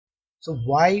So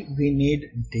why we need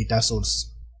data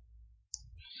source?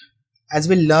 As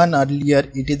we learned earlier,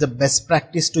 it is the best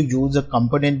practice to use a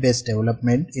component based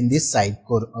development in this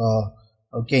Sitecore.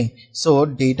 Okay, so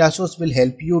data source will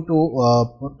help you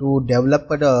to develop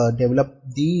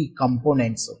the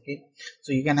components. Okay,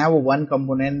 so you can have one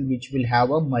component which will have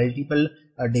a multiple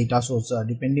data source.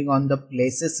 Depending on the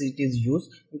places it is used,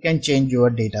 you can change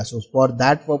your data source. For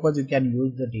that purpose you can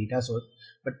use the data source,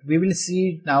 but we will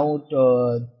see now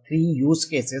three use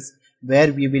cases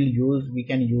where we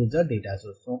can use the data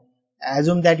source. So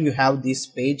assume that you have this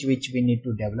page which we need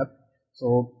to develop.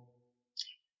 So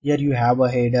here you have a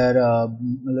header,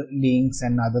 links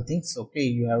and other things. Okay,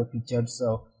 you have features,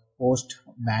 post,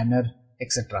 banner,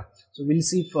 etc. So we'll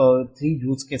see for three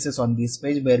use cases on this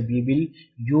page where we will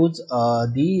use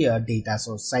the data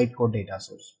source, Sitecore data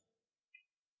source.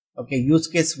 Okay, use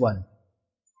case 1.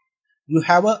 You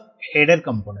have a header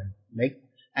component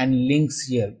and links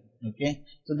here. Okay,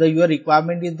 so your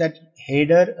requirement is that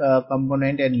header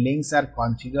component and links are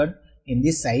configured in the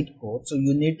Sitecore. So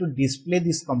you need to display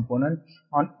this component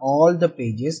on all the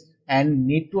pages and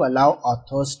need to allow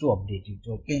authors to update it.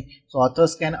 Okay, so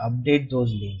authors can update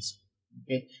those links.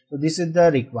 Okay, so this is the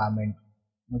requirement.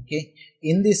 Okay,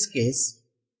 in this case,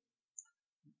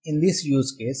 in this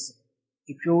use case,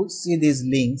 if you see these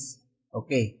links,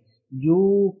 okay,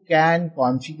 you can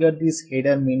configure this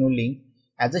header menu link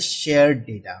as a shared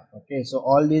data. Okay, so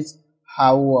all this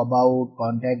how, about,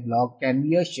 contact, blog can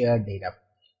be a shared data.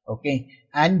 Okay,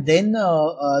 and then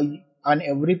on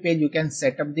every page you can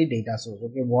set up the data source.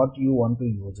 Okay, what you want to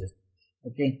use it.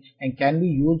 Okay, and can be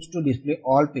used to display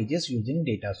all pages using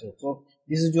data source. So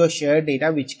this is your shared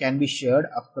data which can be shared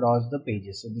across the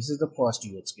pages. So this is the first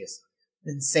use case.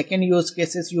 The second use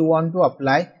case is you want to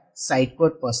apply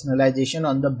Sitecore personalization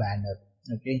on the banner.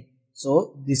 Okay,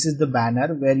 so this is the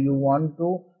banner where you want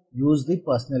to use the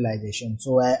personalization.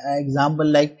 So example,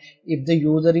 like if the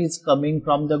user is coming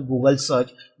from the Google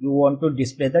search, you want to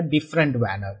display the different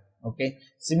banner. Okay,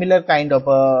 similar kind of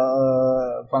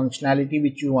functionality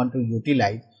which you want to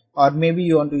utilize, or maybe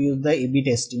you want to use the A/B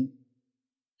testing.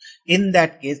 In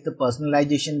that case, the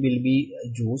personalization will be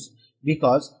used,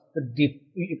 because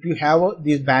if you have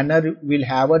this banner will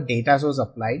have a data source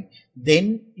applied,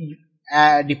 then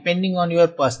depending on your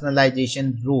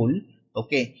personalization rule,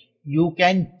 okay, you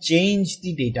can change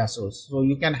the data source. So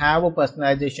you can have a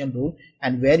personalization rule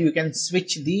and where you can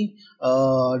switch the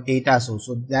data source.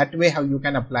 So that way how you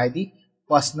can apply the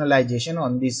personalization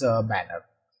on this banner.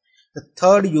 The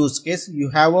third use case,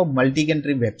 you have a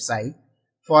multi-country website.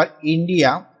 For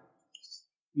India,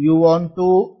 you want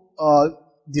to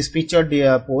this featured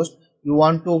post, you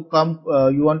want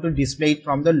to display it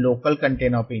from the local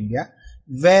content of India,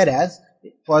 whereas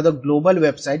for the global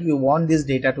website you want this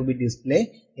data to be displayed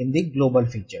in the global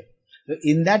feature. So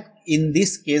in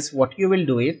this case, what you will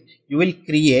do is you will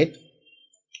create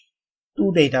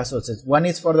two data sources. One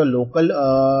is for the local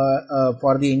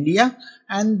for the India,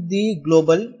 and the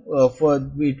global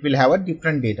for it will have a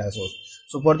different data source.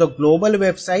 So for the global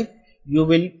website you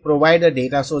will provide a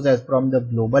data source as from the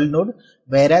global node,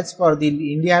 whereas for the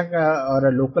India or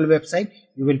a local website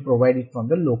you will provide it from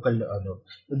the local node.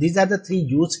 So these are the three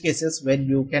use cases where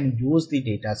you can use the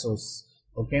data source.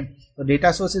 Okay, so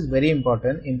data source is very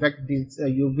important. In fact, this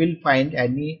you will find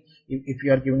if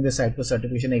you are giving the Sitecore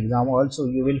certification exam also,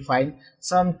 you will find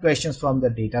some questions from the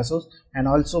data source, and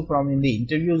also from in the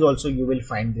interviews also you will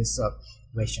find this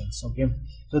questions. Okay,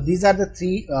 so these are the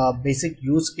three basic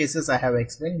use cases I have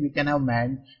explained. You can have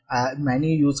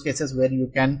many use cases where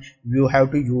you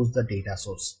have to use the data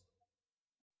source.